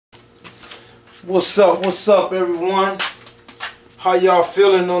What's up everyone? How y'all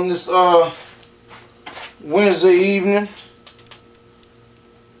feeling on this Wednesday evening?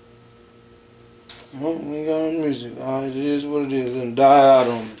 Oh, we ain't got no music. It is what it is. It'll die out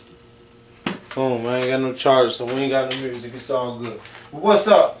on me. Boom, I ain't got no charger, so we ain't got no music. It's all good. But what's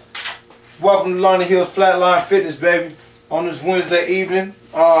up? Welcome to Lonnie Hill Flatline Fitness, baby. On this Wednesday evening,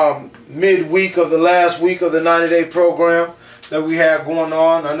 midweek of the last week of the 90-day program that we had going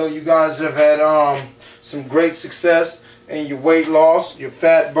on. I know you guys have had some great success in your weight loss, your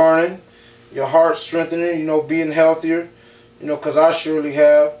fat burning, your heart strengthening, you know, being healthier, you know, because I surely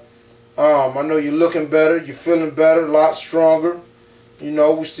have. I know you're looking better, you're feeling better, a lot stronger. You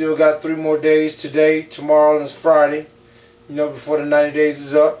know, we still got 3 more days today, tomorrow, and it's Friday, you know, before the 90 days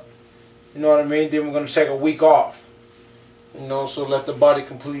is up. You know what I mean? Then we're going to take a week off, you know, so let the body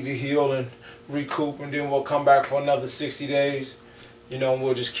completely heal and recoup, and then we'll come back for another 60 days, you know, and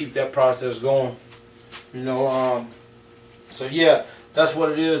we'll just keep that process going, you know. So yeah, that's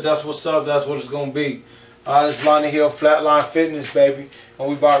what it is, that's what's up, that's what it's gonna be. This is Lonnie Hill Flatline Fitness, baby, and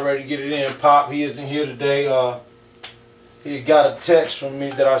we about ready to get it in. Pop, he isn't here today. He got a text from me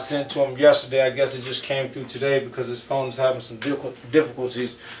that I sent to him yesterday. I guess it just came through today because his phone is having some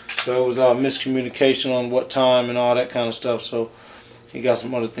difficulties, so it was miscommunication on what time and all that kind of stuff, so he got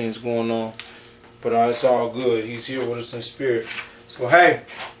some other things going on. But it's all good. He's here with us in spirit. So hey,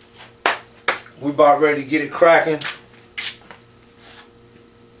 we about ready to get it cracking.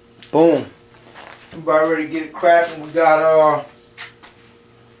 Boom. We about ready to get it cracking. We got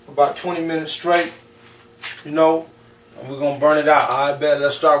about 20 minutes straight, you know, and we're gonna burn it out. I bet.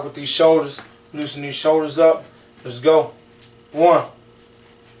 Let's start with these shoulders. Loosen these shoulders up. Let's go. 1,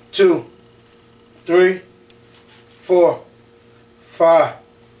 2, 3, 4, 5,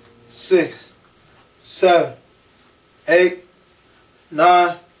 6, 7, 8,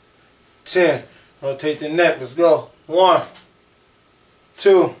 9, 10. Rotate the neck. Let's go. 1,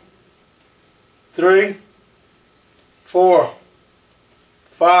 2, 3, 4,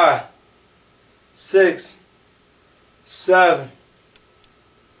 5, 6, 7,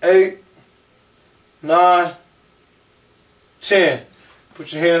 8, 9, 10.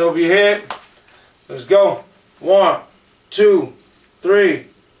 Put your hand over your head. Let's go. 1, 2, 3,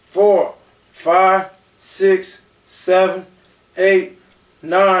 4, 5, 6, 7, 8,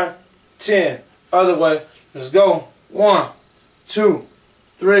 9, 10. Other way. Let's go. 1, 2,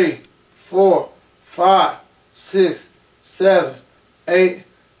 3, 4, 5, 6, 7, 8,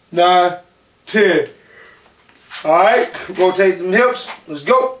 9, 10. Alright, rotate them hips. Let's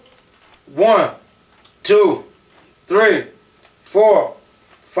go. 1, 2, 3, 4,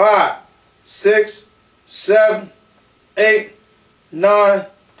 5, 6, 7, 8, 9,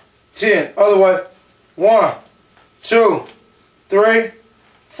 10. Other way. 1, 2, 3,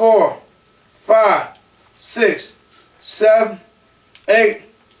 4, 5, 6, 7, 8,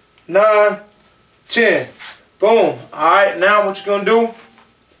 9, 10. Boom. Alright, now what you're going to do,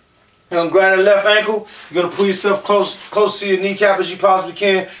 you're going to grab the left ankle. You're going to pull yourself close to your kneecap as you possibly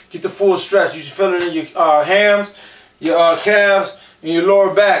can. Get the full stretch. You should feel it in your hams, your calves, and your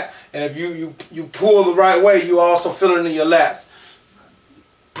lower back. And if you pull the right way, you also feel it in your lats.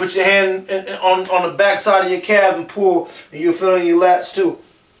 Put your hand on the back side of your calf and pull, and you'll feel it in your lats too.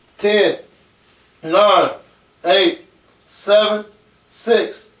 10, 9, 8, 7,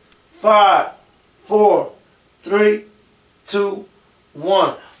 6, 5, 4, 3, 2,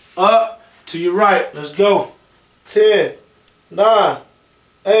 1. Up to your right. Let's go. 10, 9,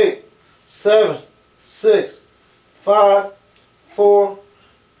 8, 7, 6, 5, 4,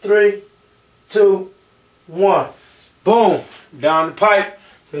 3, 2, 1. Boom. Down the pipe.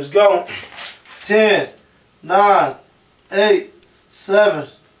 Let's go. 10, 9, 8, 7,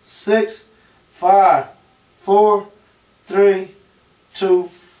 6, 5, 4, 3, 2,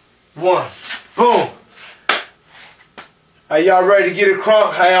 1. Boom. Hey, y'all ready to get it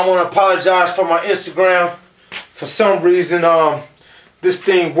crunk? Hey, I want to apologize for my Instagram. For some reason, this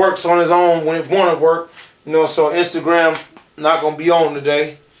thing works on its own when it want to work. You know, so Instagram not going to be on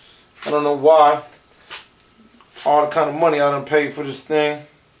today. I don't know why. All the kind of money I done paid for this thing.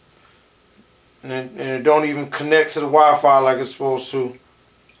 And it don't even connect to the Wi-Fi like it's supposed to.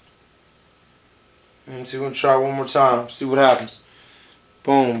 Let me see, we're going to try one more time. See what happens.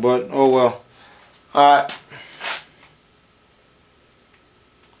 Boom, but oh well. Alright.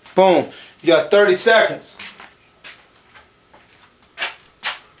 Boom. You got 30 seconds.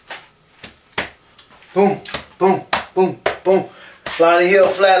 Boom, boom, boom, boom. Lonnie Hill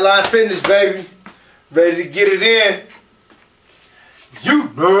Flatline Fitness, baby. Ready to get it in. You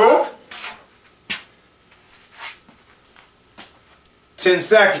know. 10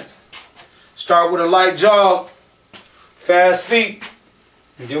 seconds. Start with a light jog, fast feet,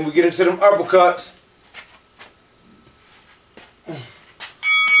 and then we get into them uppercuts.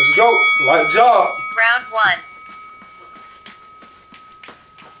 Let's go, light jog. Round 1.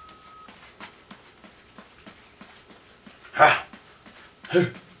 Ha. Ha.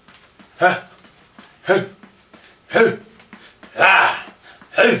 Ha. Ha. Ha. Ha.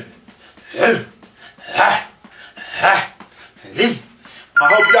 Ha. Ha. Ha. I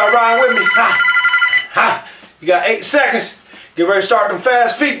hope y'all ride with me. Ha. Ha. You got 8 seconds. Get ready to start them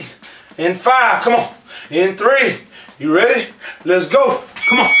fast feet. In 5, come on. In 3, you ready? Let's go.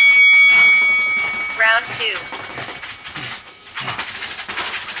 Come on. Round 2.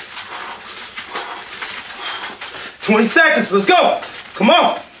 $20 seconds. Let's go. Come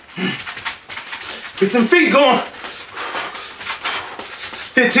on. Get them feet going.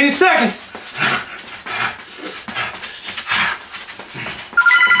 15 seconds.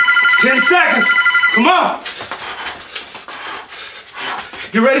 10 seconds. Come on.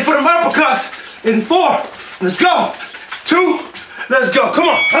 Get ready for them uppercuts. In 4. Let's go. 2. Let's go. Come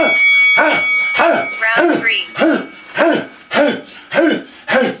on. Round 3.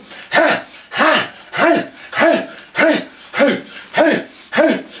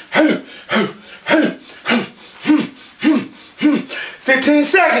 15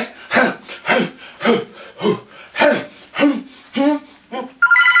 seconds.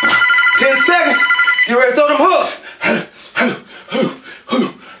 10 seconds. You ready to throw them hooks?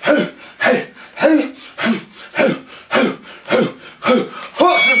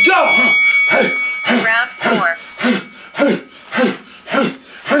 Hooks, let's go. Round 4.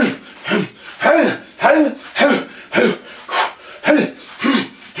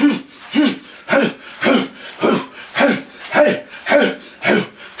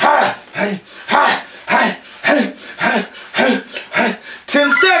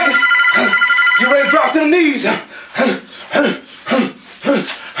 10 seconds. You ready to drop them knees?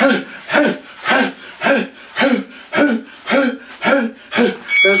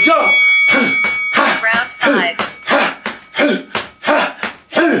 Let's go. Round 5.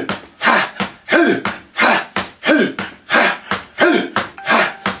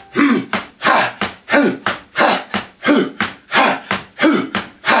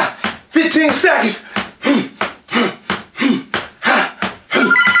 15 seconds.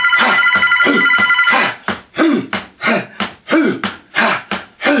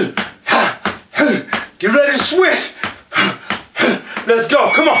 Get ready to switch. Let's go.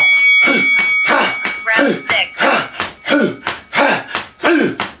 Come on. Round 6.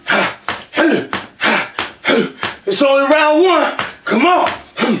 It's only round 1. Come on.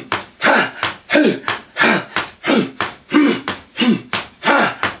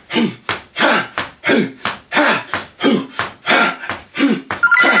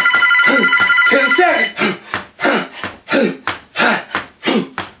 10 seconds.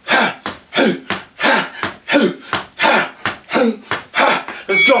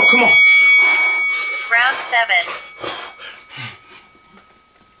 Let's go, come on. Round 7.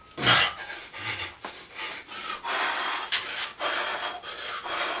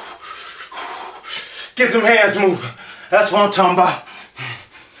 Get them hands moving. That's what I'm talking about.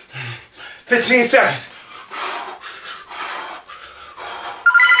 15 seconds.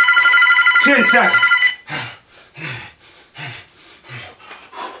 10 seconds.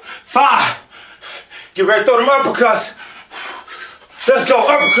 5. Get ready to throw them uppercuts. Let's go,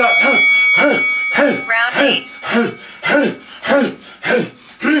 uppercut. Round 8.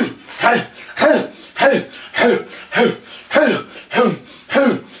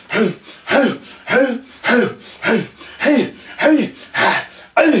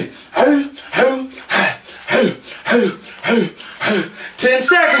 Ten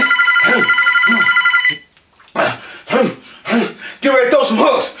seconds. Get ready to throw some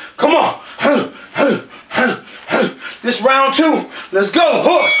hooks. Come on. This round 2. Let's go.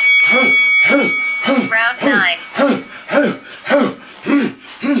 Hooks. Round 9.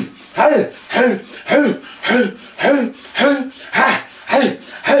 Hey,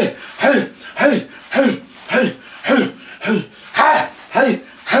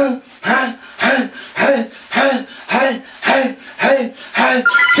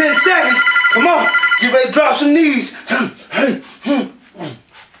 10 seconds. Come on. Get ready to drop some knees.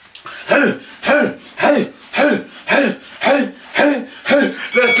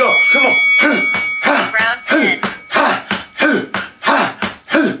 Let's go. Come on. Round 10.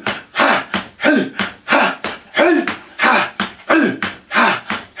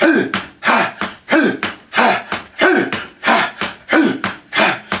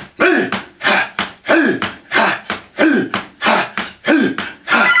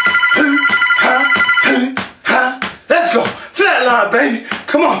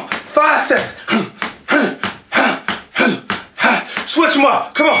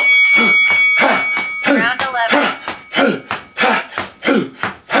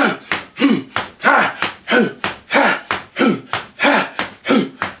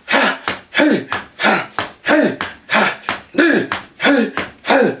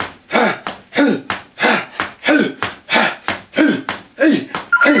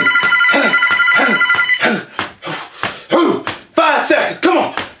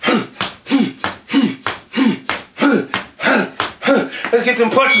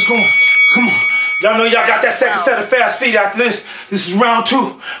 them punches going. Come on. Y'all know y'all got that second set of fast feet after this. This is round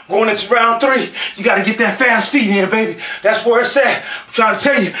 2. Going into round 3. You got to get that fast feet in, baby. That's where it's at. I'm trying to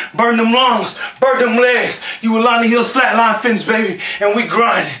tell you, burn them lungs, burn them legs. You with Lonnie Hill's Flatline Fitness, baby. And we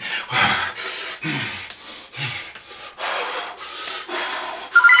grinding.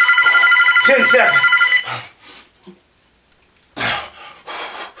 10 seconds.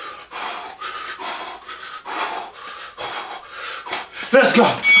 Let's go.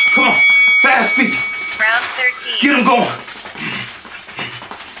 Come on. Fast feet. Round 13. Get them going.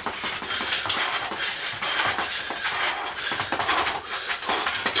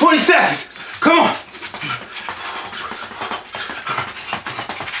 $20 seconds. Come on.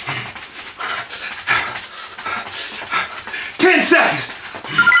 $10 seconds.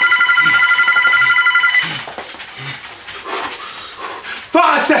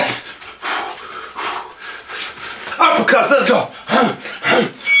 5 seconds. Uppercuts. Let's go.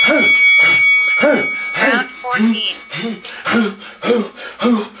 Round 14.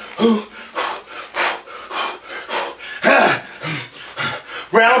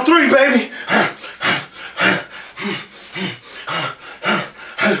 Round 3, baby.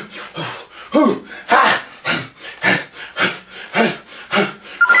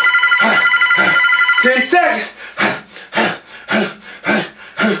 Ten seconds.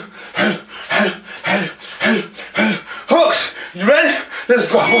 Hooks. You ready? Let's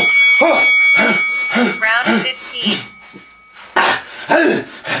go. Hooks. Round 15.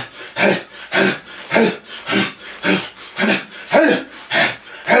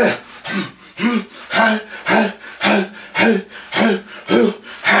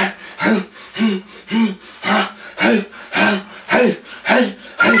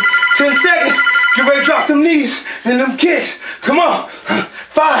 Get ready to drop them knees and them kicks. Come on.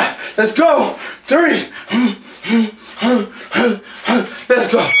 5. Let's go. 3. Let's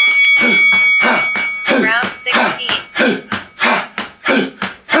go. Round 16.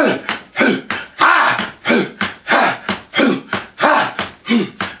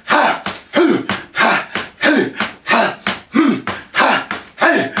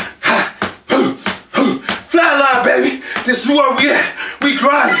 Flatline, baby. This is where we at. We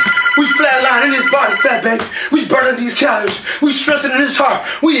grinding. We flatlining this body fat, baby. We burning these calories. We strengthening this heart.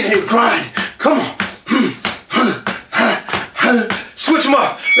 We in here grinding. Come on. Switch them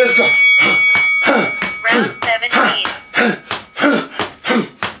up. Let's go. Round 17.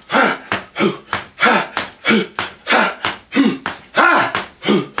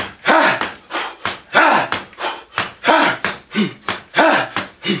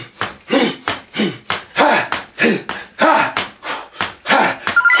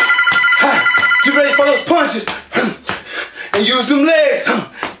 Get ready for those punches and use them legs.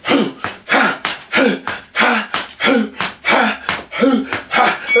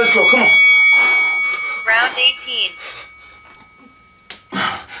 Let's go, come on. Round 18.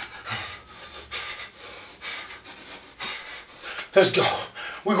 Let's go.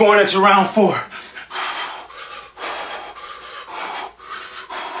 We're going into round 4.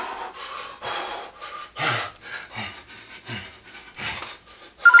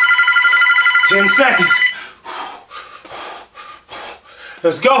 $10 seconds.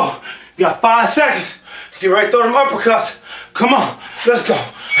 Let's go. You got 5 seconds. Get ready to throw them uppercuts. Come on. Let's go.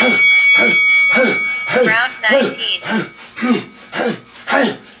 Round 19.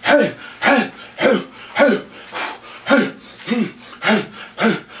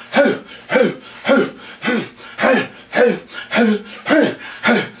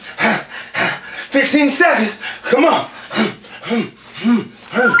 $15 seconds. Come on.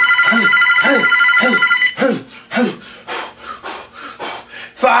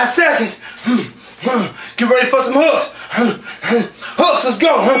 5 seconds. Get ready for some hooks. Hooks, let's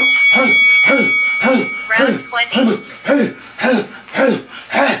go. Round 20.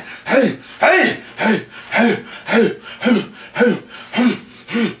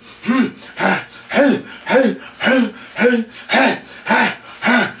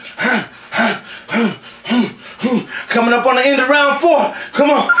 Coming up on the end of round 4. Come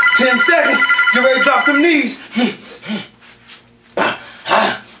on. 10 seconds. Get ready to drop them knees.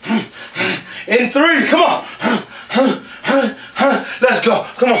 In 3. Come on. Let's go.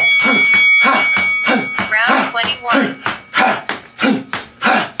 Come on. Round 21.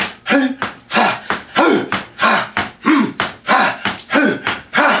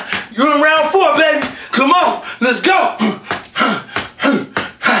 You're in round 4, baby. Come on. Let's go.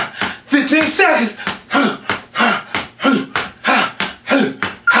 15 seconds.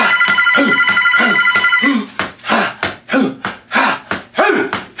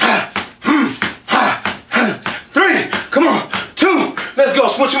 3. Come on. 2. Let's go.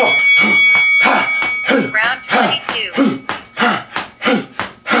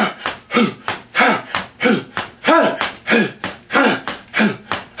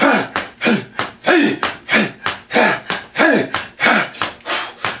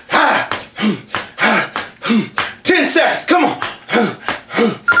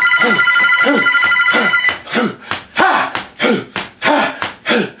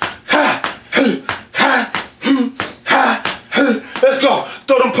 Let's go.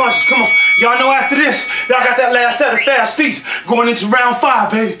 Throw them punches. Come on. Y'all know after this, y'all got that last set of fast feet going into round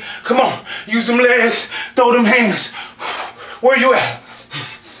 5, baby. Come on. Use them legs. Throw them hands. Where you at?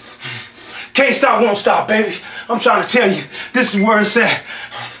 Can't stop, won't stop, baby. I'm trying to tell you, this is where it's at.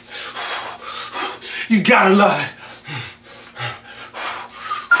 You gotta love it.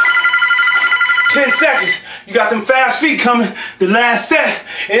 10 seconds. You got them fast feet coming. The last set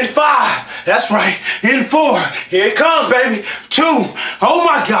in 5. That's right. In 4. Here it comes, baby. 2. Oh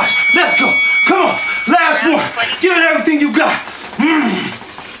my gosh. Let's go. Come on. Last one. Give it everything you got.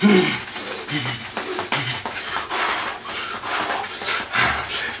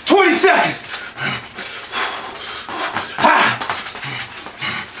 20 seconds.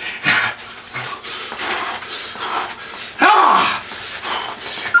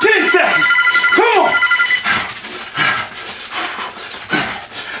 10 seconds. Come on.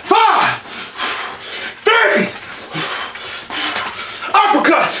 5, 3,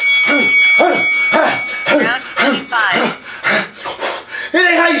 uppercuts. Round 25. It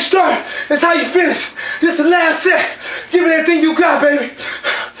ain't how you start, it's how you finish. This is the last set. Give it everything you got, baby.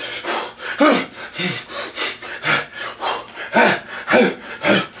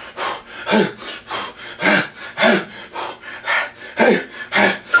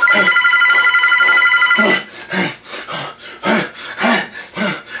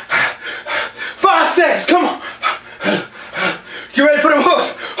 Come on. Get ready for them hooks.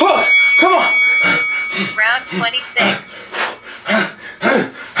 Hooks. Come on. Round 26.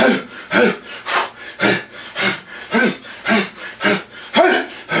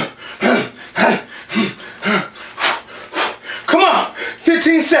 Come on.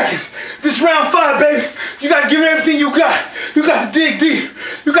 15 seconds. This is round 5, baby. You got to give it everything you got. You got to dig deep.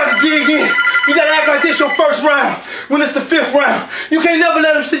 You got to dig in. You got to act like this your first round when it's the 5th round. You can't never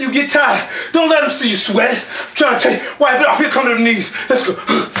let them see you get tired. Don't let them see you sweat. I'm trying to tell you, wipe it off. Here come to the knees. Let's go.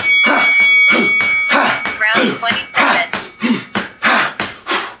 Round 27.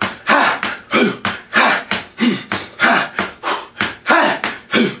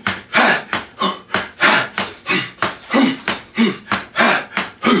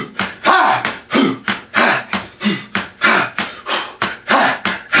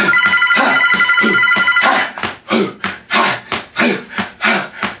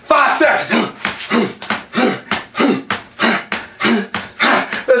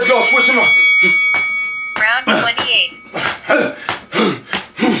 Let's go, switch them up. Round 28.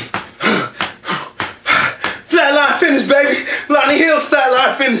 Flatline finish, baby. Lonnie Hill's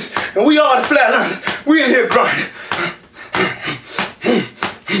flatline finish. And we are the flatline. We in here grinding.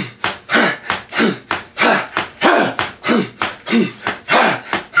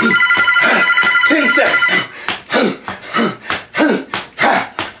 10 seconds.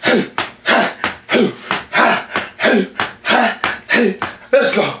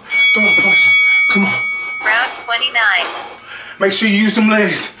 Let's go. Don't punch. Come on. Round 29. Make sure you use them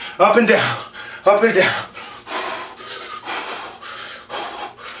legs. Up and down. Up and down.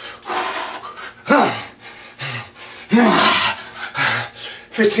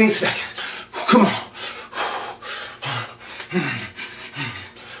 15 seconds. Come on.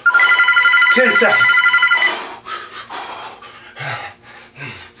 10 seconds.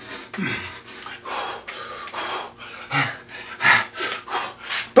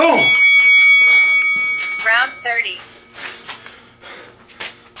 Boom. Round 30.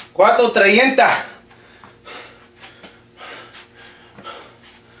 4:30.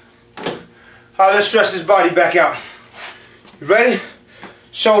 Let's stretch this body back out. You ready?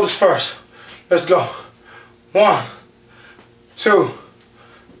 Shoulders first. Let's go. 1, 2,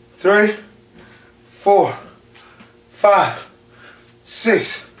 3, 4, 5,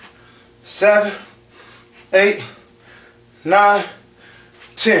 6, 7, 8, 9,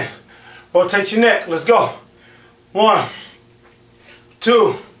 10. Rotate your neck. Let's go. 1,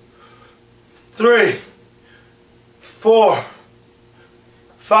 2, 3, 4,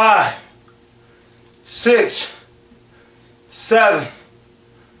 5, 6, 7,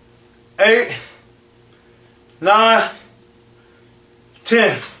 8, 9,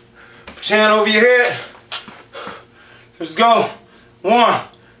 10. Put your hand over your head. Let's go. 1,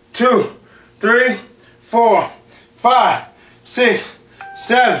 2, 3, 4, 5, 6,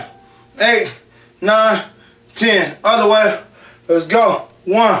 7, 8, 9, 10. Other way. Let's go.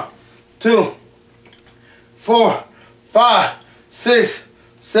 1, 2, 4, 5, 6,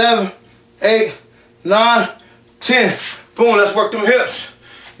 7, 8, 9, 10. Boom, let's work them hips.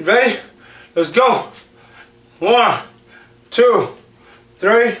 You ready? Let's go. 1, 2,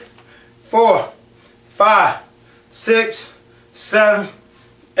 3, 4, 5, 6, 7,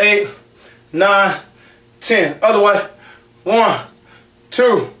 8, 9, 10. Other way. 1,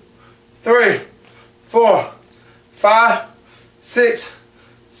 2, 3, 4, 5, 6,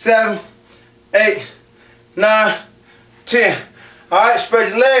 7, 8, 9, 10. Alright,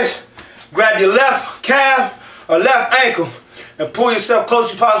 spread your legs. Grab your left calf or left ankle and pull yourself close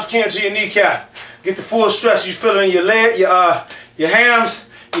as you possibly can to your kneecap. Get the full stretch you feel in your leg, your hams,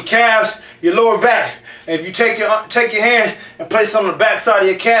 your calves, your lower back. And if you take your hand and place it on the back side of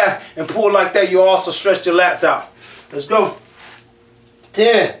your calf and pull like that, you'll also stretch your lats out. Let's go.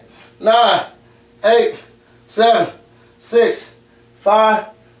 10, 9, 8, 7, 6, 5,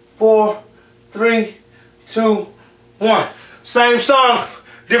 4, 3, 2, 1. Same song,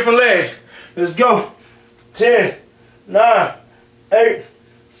 different leg. Let's go. 10, 9, 8,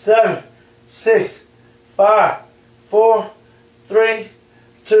 7, 6, 5, 4, 3,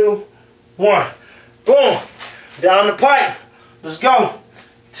 2, 1. Boom. Down the pipe. Let's go.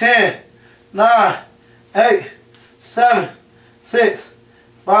 10, 9, 8, 7, 6,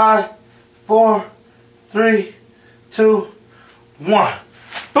 5, 4, 3, 2, 1.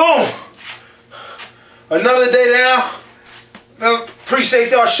 Boom. Another day down. Appreciate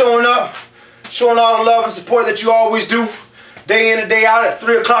y'all showing up, showing all the love and support that you always do, day in and day out at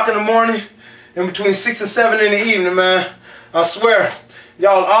 3 o'clock in the morning, and between 6 and 7 in the evening, man. I swear,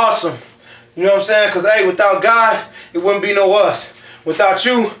 y'all are awesome. You know what I'm saying? Because, hey, without God, it wouldn't be no us. Without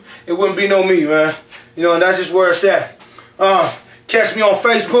you, it wouldn't be no me, man. You know, and that's just where it's at. Catch me on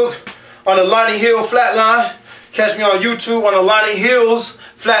Facebook on the Lonnie Hill Flatline. Catch me on YouTube on the Lonnie Hills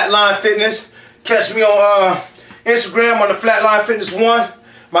Flatline Fitness. Catch me on Instagram on the Flatline Fitness 1.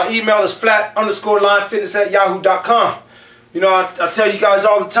 My email is flat_linefitness@yahoo.com. You know, I tell you guys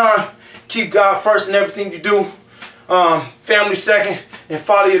all the time, keep God first in everything you do. Family second, and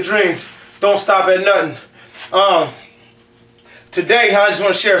follow your dreams. Don't stop at nothing. Today, I just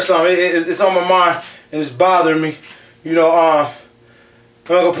want to share something. It's on my mind and it's bothering me. You know, I'm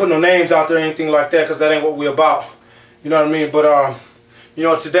not going to put no names out there or anything like that because that ain't what we're about. You know what I mean? But, you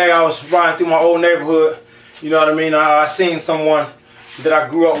know, today I was riding through my old neighborhood. You know what I mean? I seen someone that I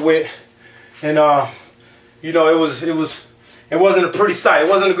grew up with, and you know, it wasn't a pretty sight. It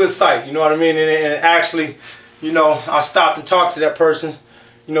wasn't a good sight. You know what I mean? And actually, you know, I stopped and talked to that person,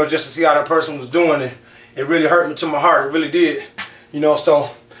 you know, just to see how that person was doing it. It really hurt me to my heart. It really did. You know,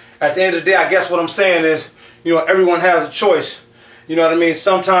 so at the end of the day, I guess what I'm saying is, you know, everyone has a choice. You know what I mean?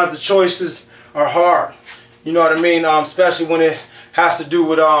 Sometimes the choices are hard. You know what I mean? Especially when it has to do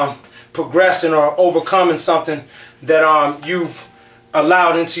with progressing or overcoming something that you've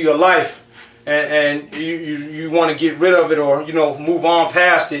allowed into your life, and you want to get rid of it, or, you know, move on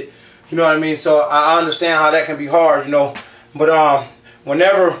past it. You know what I mean? So I understand how that can be hard, you know. But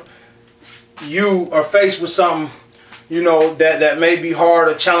whenever you are faced with something, you know, that may be hard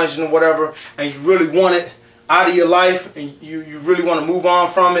or challenging or whatever, and you really want it out of your life, and you really want to move on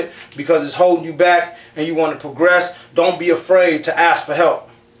from it because it's holding you back and you want to progress, don't be afraid to ask for help.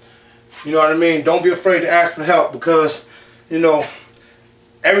 You know what I mean? Don't be afraid to ask for help, because, you know,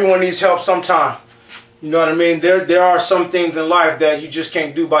 everyone needs help sometime. You know what I mean? There are some things in life that you just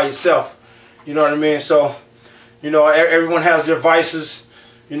can't do by yourself. You know what I mean? So, you know, everyone has their vices.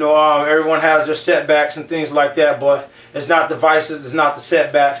 You know, everyone has their setbacks and things like that, but it's not the vices, it's not the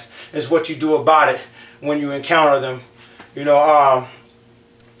setbacks, it's what you do about it when you encounter them. You know,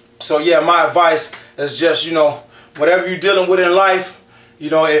 so yeah, my advice is just, you know, whatever you're dealing with in life, you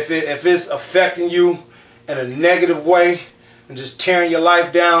know, if it's affecting you in a negative way and just tearing your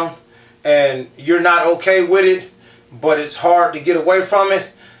life down, and you're not okay with it, but it's hard to get away from it,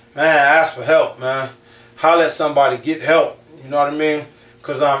 man, ask for help, man. Holler at somebody, get help. You know what I mean?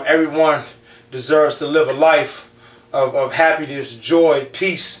 Because everyone deserves to live a life of happiness, joy,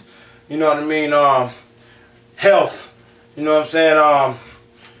 peace. You know what I mean? Health. You know what I'm saying?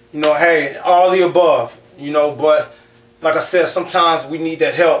 You know, hey, all the above. You know, but like I said, sometimes we need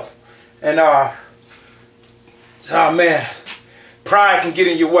that help. And oh man, pride can get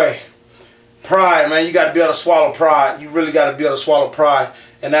in your way. Pride, man, you got to be able to swallow pride. You really got to be able to swallow pride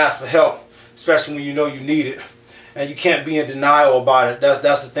and ask for help, especially when you know you need it. And you can't be in denial about it. That's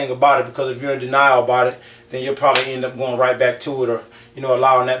the thing about it, because if you're in denial about it, then you'll probably end up going right back to it, or, you know,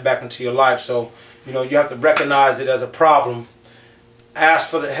 allowing that back into your life. So, you know, you have to recognize it as a problem, ask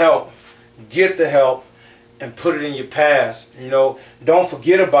for the help, get the help, and put it in your past. You know, don't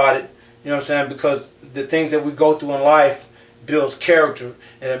forget about it. You know what I'm saying? Because the things that we go through in life builds character,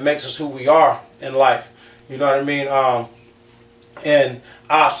 and it makes us who we are in life. You know what I mean? And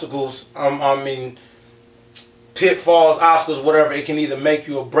obstacles, I mean, pitfalls, obstacles, whatever, it can either make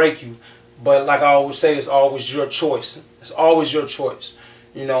you or break you. But like I always say, it's always your choice. It's always your choice.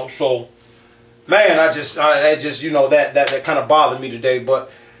 You know, so man, I just you know, that kind of bothered me today.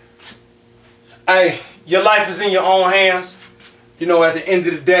 But hey, your life is in your own hands. You know, at the end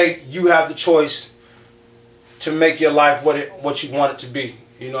of the day, you have the choice to make your life what you want it to be.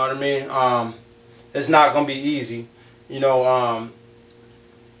 You know what I mean? It's not gonna be easy. You know,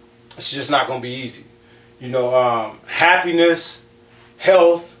 it's just not gonna be easy. You know, happiness,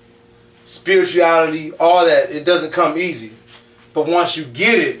 health, spirituality, all that, it doesn't come easy. But once you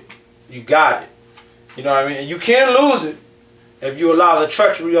get it, you got it. You know what I mean? And you can't lose it if you allow the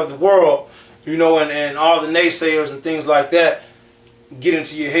treachery of the world, you know, and all the naysayers and things like that get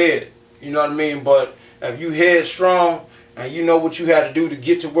into your head. You know what I mean? But if you head strong and you know what you had to do to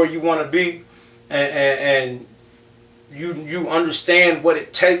get to where you want to be, and you understand what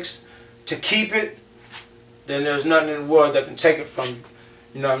it takes to keep it, then there's nothing in the world that can take it from you.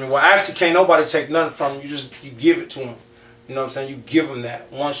 You know what I mean? Well, actually, can't nobody take nothing from you. You give it to them. You know what I'm saying? You give them that.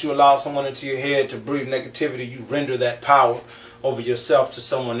 Once you allow someone into your head to breathe negativity, you render that power over yourself to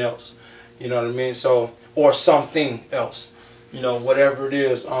someone else. You know what I mean? So, or something else. You know, whatever it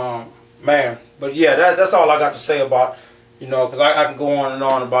is, man. But yeah, that's all I got to say about, you know, because I can go on and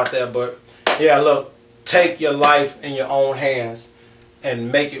on about that. But yeah, look, take your life in your own hands and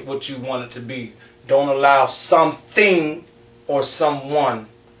make it what you want it to be. Don't allow something or someone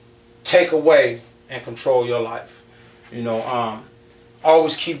take away and control your life. You know,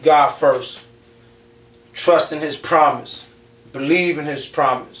 always keep God first. Trust in His promise. Believe in His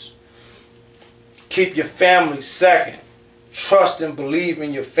promise. Keep your family second. Trust and believe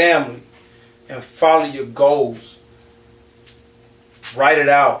in your family. And follow your goals. Write it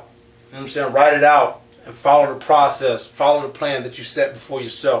out. You know what I'm saying? Write it out and follow the process. Follow the plan that you set before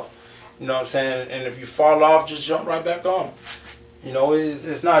yourself. You know what I'm saying? And if you fall off, just jump right back on. You know,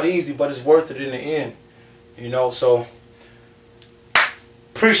 it's not easy, but it's worth it in the end. You know, so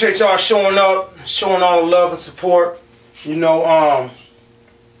appreciate y'all showing up, showing all the love and support. You know,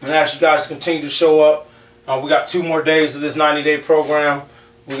 and ask you guys to continue to show up. We got 2 more days of this 90-day program.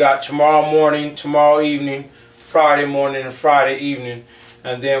 We got tomorrow morning, tomorrow evening, Friday morning, and Friday evening.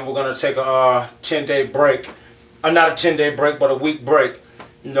 And then we're going to take a 10-day break. Not a 10-day break, but a week break.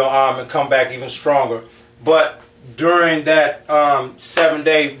 You know, and come back even stronger. But during that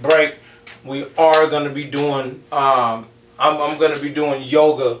 7-day break, we are going to be doing, I'm going to be doing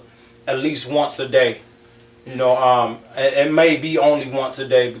yoga at least once a day. You know, it may be only once a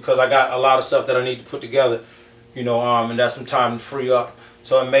day because I got a lot of stuff that I need to put together. You know, and that's some time to free up.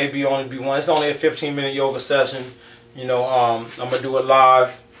 So it may be only be one. It's only a 15-minute yoga session. You know, I'm going to do it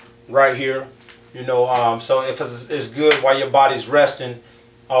live right here. You know, so because it's good while your body's resting.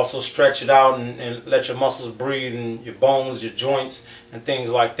 Also stretch it out and let your muscles breathe and your bones, your joints, and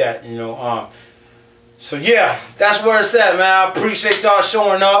things like that. You know, so yeah, that's where it's at, man. I appreciate y'all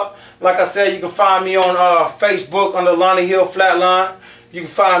showing up. Like I said, you can find me on Facebook under Lonnie Hill Flatline. You can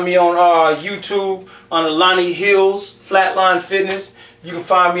find me on YouTube under Lonnie Hill's Flatline Fitness. You can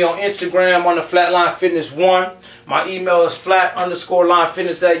find me on Instagram under Flatline Fitness 1. My email is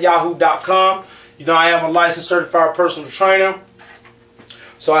flat_linefitness@yahoo.com. You know, I am a licensed certified personal trainer.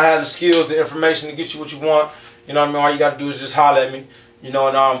 So I have the skills, the information to get you what you want. You know what I mean? All you got to do is just holler at me. You know,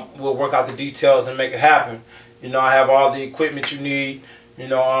 and we'll work out the details and make it happen. You know, I have all the equipment you need. You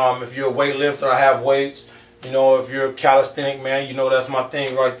know, if you're a weightlifter, I have weights. You know, if you're a calisthenic, man, you know that's my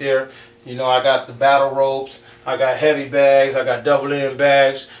thing right there. You know, I got the battle ropes. I got heavy bags. I got double end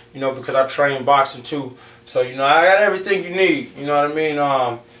bags, you know, because I train boxing too. So, you know, I got everything you need. You know what I mean?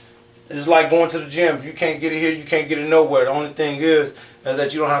 It's like going to the gym. If you can't get it here, you can't get it nowhere. The only thing is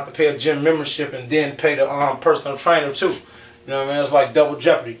that you don't have to pay a gym membership and then pay the personal trainer too. You know what I mean? It's like double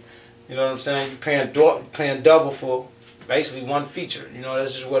jeopardy. You know what I'm saying? You're paying double for basically one feature. You know,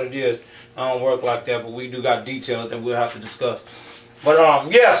 that's just what it is. I don't work like that, but we do got details that we'll have to discuss.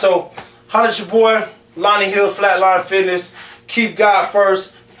 But yeah, so holla at your boy, Lonnie Hill Flatline Fitness. Keep God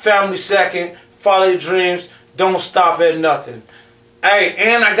first, family second, follow your dreams, don't stop at nothing. Hey,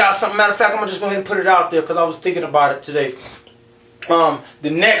 and I got something, matter of fact, I'm gonna just go ahead and put it out there because I was thinking about it today. The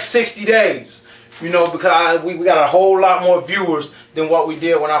next 60 days, you know, because we got a whole lot more viewers than what we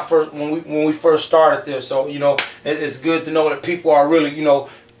did when we first started this. So, you know, it's good to know that people are really, you know,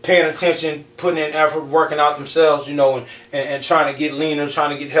 paying attention, putting in effort, working out themselves, you know, and trying to get leaner,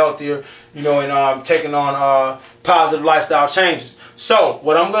 trying to get healthier, you know, and taking on positive lifestyle changes. So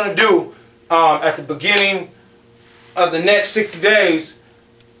what I'm going to do at the beginning of the next 60 days,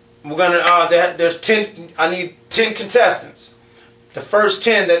 we're going to, I need 10 contestants. The first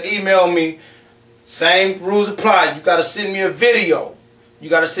 10 that email me, same rules apply. You got to send me a video. You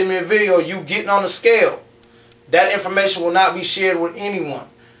got to send me a video of you getting on the scale. That information will not be shared with anyone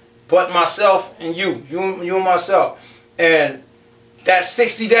but myself and you and myself. And that's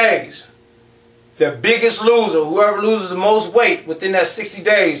 60 days. The biggest loser, whoever loses the most weight within that 60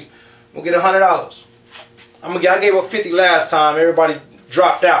 days, will get $100. I gave up 50 last time. Everybody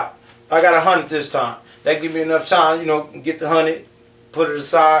dropped out. I got 100 this time. That give me enough time, you know, get the 100, put it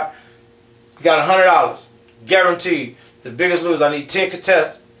aside. You got $100, guaranteed. The biggest loser. I need 10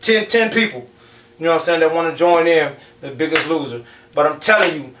 contests, 10 people. You know what I'm saying, that want to join in, the biggest loser. But I'm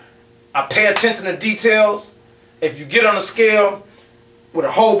telling you, I pay attention to details. If you get on the scale with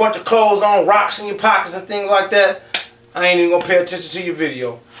a whole bunch of clothes on, rocks in your pockets and things like that, I ain't even gonna pay attention to your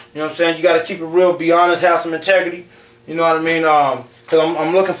video. You know what I'm saying? You gotta keep it real, be honest, have some integrity. You know what I mean? Cause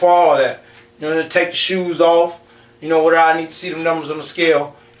I'm looking for all that. You know, to take the shoes off. You know, whatever I need to see them numbers on the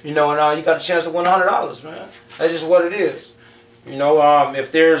scale. You know, and you got a chance to win $100, man. That's just what it is. You know,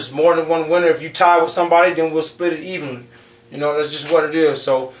 if there's more than one winner, if you tie with somebody, then we'll split it evenly. You know, that's just what it is.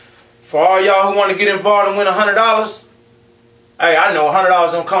 So, for all y'all who want to get involved and win $100, hey, I know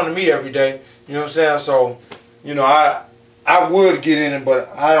 $100 don't come to me every day. You know what I'm saying? So, you know, I would get in it, but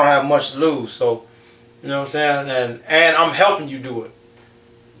I don't have much to lose. So, you know what I'm saying? And I'm helping you do it.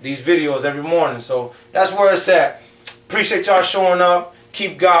 These videos every morning. So, that's where it's at. Appreciate y'all showing up.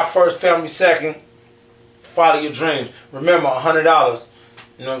 Keep God first, family second. Follow your dreams. Remember, $100.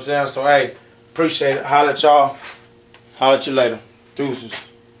 You know what I'm saying? So, hey, appreciate it. Holla at y'all. Holla at you later. Deuces.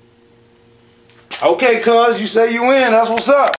 Okay, cuz, you say you in. That's what's up.